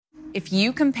If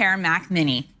you compare Mac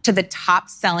Mini to the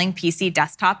top-selling PC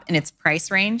desktop in its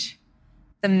price range,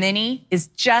 the Mini is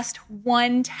just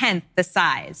 1/10 the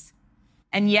size.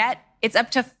 And yet, it's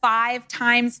up to 5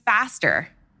 times faster.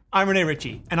 I'm Rene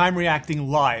Ritchie, and I'm reacting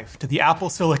live to the Apple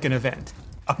Silicon event.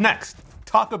 Up next,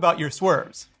 talk about your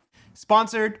swerves.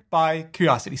 Sponsored by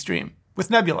CuriosityStream with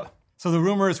Nebula. So the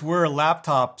rumors were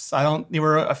laptops.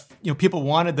 People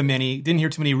wanted the Mini, didn't hear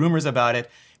too many rumors about it,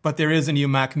 but there is a new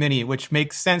Mac Mini, which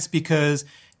makes sense because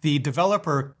the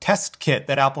developer test kit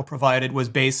that Apple provided was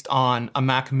based on a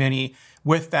Mac Mini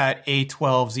with that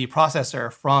A12Z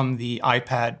processor from the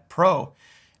iPad Pro.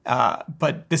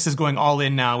 But this is going all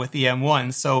in now with the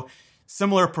M1. So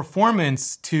similar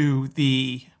performance to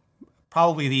the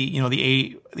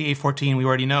A14 we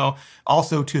already know,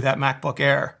 also to that MacBook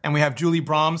Air. And we have Julie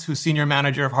Brahms, who's Senior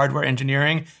Manager of Hardware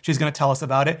Engineering. She's going to tell us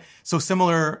about it. So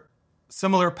similar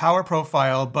power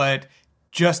profile, but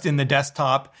just in the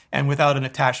desktop and without an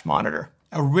attached monitor.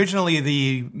 Originally,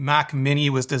 the Mac Mini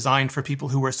was designed for people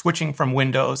who were switching from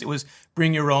Windows. It was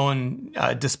bring your own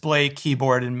display,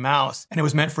 keyboard, and mouse. And it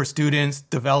was meant for students,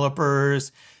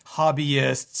 developers,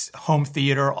 hobbyists, home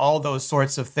theater, all those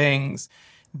sorts of things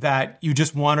that you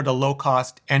just wanted a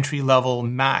low-cost entry-level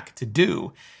Mac to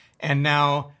do. And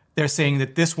now they're saying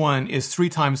that this one is 3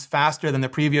 times faster than the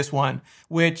previous one,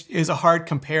 which is a hard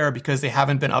compare because they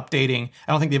haven't been updating.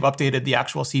 I don't think they've updated the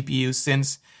actual CPU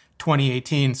since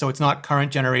 2018, so it's not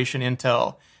current generation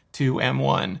Intel to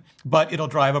M1. But it'll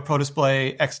drive a Pro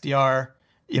Display XDR,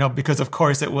 because of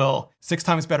course it will. 6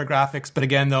 times better graphics, but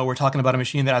again, though, we're talking about a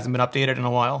machine that hasn't been updated in a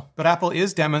while. But Apple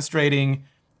is demonstrating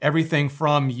everything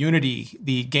from Unity,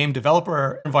 the game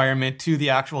developer environment, to the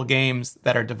actual games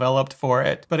that are developed for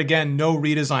it. But again, no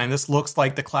redesign. This looks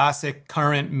like the classic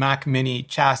current Mac Mini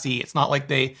chassis. It's not like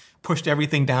they pushed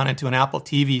everything down into an Apple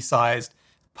TV-sized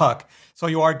puck. So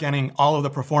you are getting all of the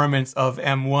performance of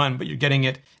M1, but you're getting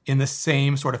it in the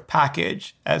same sort of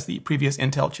package as the previous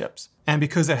Intel chips. And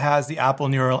because it has the Apple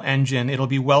Neural Engine, it'll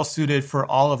be well suited for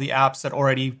all of the apps that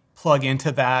already plug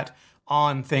into that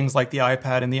on things like the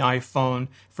iPad and the iPhone.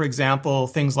 For example,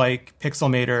 things like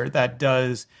Pixelmator that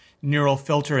does neural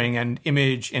filtering and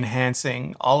image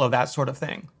enhancing, all of that sort of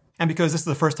thing. And because this is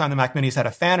the first time the Mac Mini's had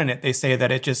a fan in it, they say that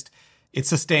it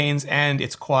sustains and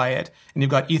it's quiet. And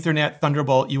you've got Ethernet,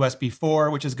 Thunderbolt, USB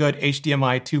 4, which is good,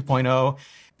 HDMI 2.0,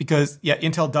 because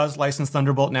Intel does license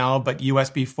Thunderbolt now, but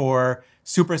USB 4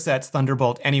 supersets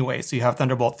Thunderbolt anyway, so you have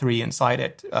Thunderbolt 3 inside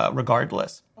it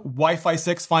regardless. Wi-Fi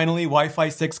 6, finally. Wi-Fi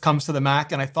 6 comes to the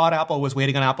Mac, and I thought Apple was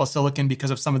waiting on Apple Silicon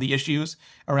because of some of the issues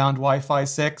around Wi-Fi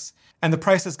 6. And the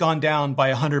price has gone down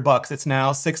by $100. It's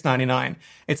now $699.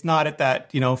 It's not at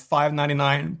that,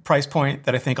 $599 price point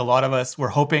that I think a lot of us were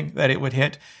hoping that it would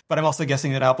hit. But I'm also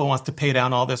guessing that Apple wants to pay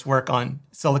down all this work on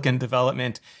silicon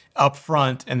development up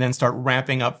front and then start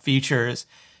ramping up features,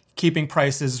 keeping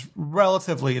prices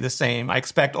relatively the same. I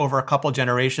expect over a couple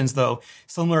generations, though,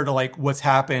 similar to like what's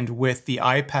happened with the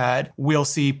iPad, we'll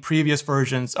see previous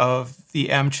versions of the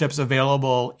M chips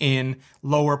available in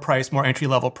lower price, more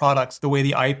entry-level products. The way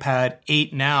the iPad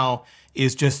 8 now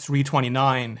is just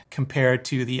 $329 compared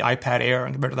to the iPad Air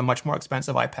and compared to the much more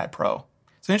expensive iPad Pro.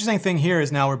 So the interesting thing here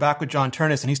is now we're back with John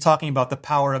Ternus, and he's talking about the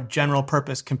power of general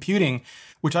purpose computing,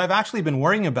 which I've actually been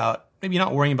worrying about, maybe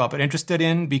not worrying about, but interested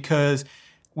in, because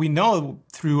we know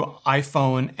through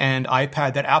iPhone and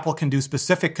iPad that Apple can do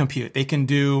specific compute. They can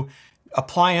do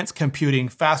appliance computing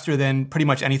faster than pretty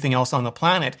much anything else on the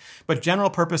planet. But general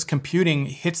purpose computing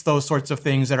hits those sorts of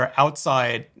things that are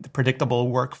outside the predictable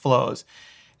workflows.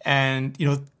 And,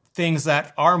 things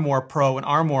that are more pro and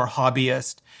are more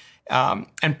hobbyist.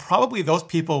 And probably those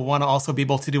people want to also be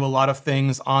able to do a lot of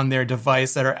things on their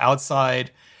device that are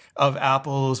outside of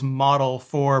Apple's model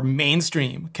for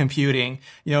mainstream computing,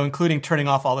 including turning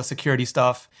off all the security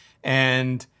stuff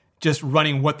and just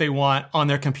running what they want on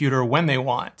their computer when they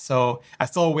want. So I'm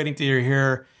still waiting to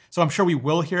hear. So I'm sure we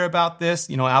will hear about this.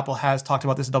 Apple has talked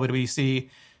about this at WWDC,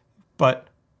 but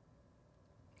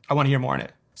I want to hear more on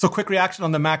it. So quick reaction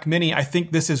on the Mac Mini. I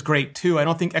think this is great too. I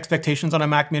don't think expectations on a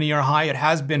Mac Mini are high. It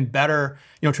has been better,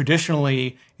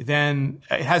 traditionally than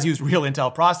it has used real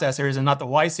Intel processors and not the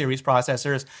Y series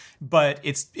processors, but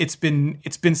it's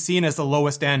been seen as the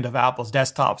lowest end of Apple's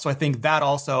desktop. So I think that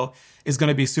also is going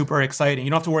to be super exciting. You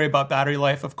don't have to worry about battery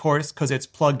life, of course, because it's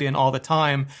plugged in all the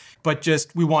time, but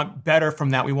just we want better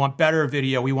from that. We want better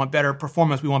video. We want better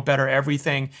performance. We want better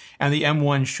everything. And the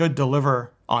M1 should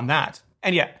deliver on that.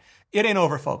 And yet, it ain't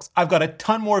over, folks. I've got a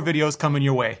ton more videos coming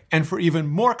your way. And for even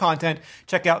more content,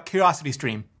 check out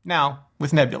CuriosityStream, now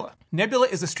with Nebula. Nebula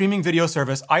is a streaming video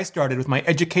service I started with my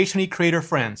education-y creator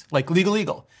friends like Legal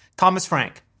Eagle, Thomas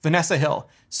Frank, Vanessa Hill,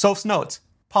 Soph's Notes,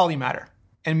 Polymatter,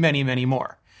 and many, many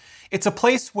more. It's a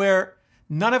place where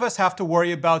none of us have to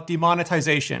worry about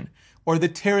demonetization or the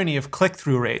tyranny of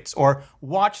click-through rates or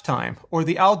watch time or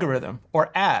the algorithm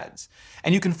or ads.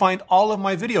 And you can find all of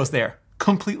my videos there,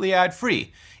 completely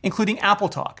ad-free, including Apple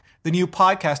Talk, the new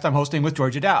podcast I'm hosting with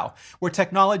Georgia Dow, where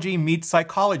technology meets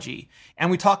psychology.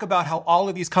 And we talk about how all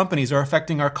of these companies are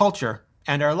affecting our culture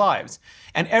and our lives.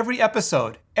 And every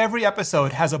episode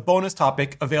has a bonus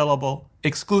topic available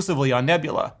exclusively on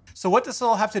Nebula. So what does this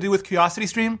all have to do with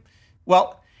CuriosityStream?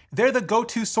 Well, they're the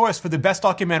go-to source for the best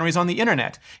documentaries on the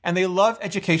internet, and they love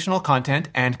educational content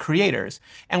and creators.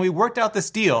 And we worked out this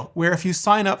deal where if you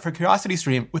sign up for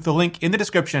CuriosityStream with the link in the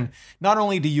description, not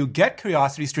only do you get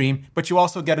CuriosityStream, but you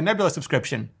also get a Nebula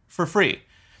subscription for free.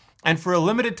 And for a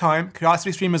limited time,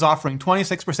 CuriosityStream is offering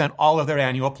 26% all of their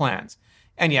annual plans.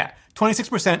 And yeah,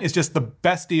 26% is just the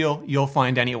best deal you'll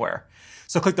find anywhere.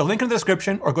 So click the link in the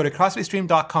description or go to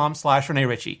curiositystream.com/Rene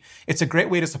Ritchie. It's a great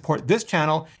way to support this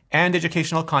channel and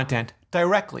educational content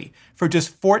directly for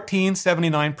just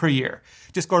 $14.79 per year.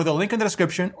 Just go to the link in the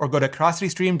description or go to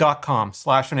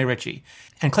curiositystream.com/Rene Ritchie.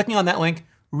 And clicking on that link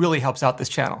really helps out this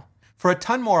channel. For a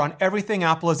ton more on everything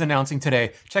Apple is announcing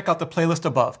today, check out the playlist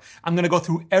above. I'm going to go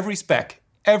through every spec,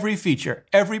 every feature,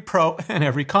 every pro, and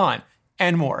every con,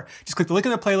 and more. Just click the link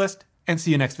in the playlist and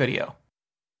see you next video.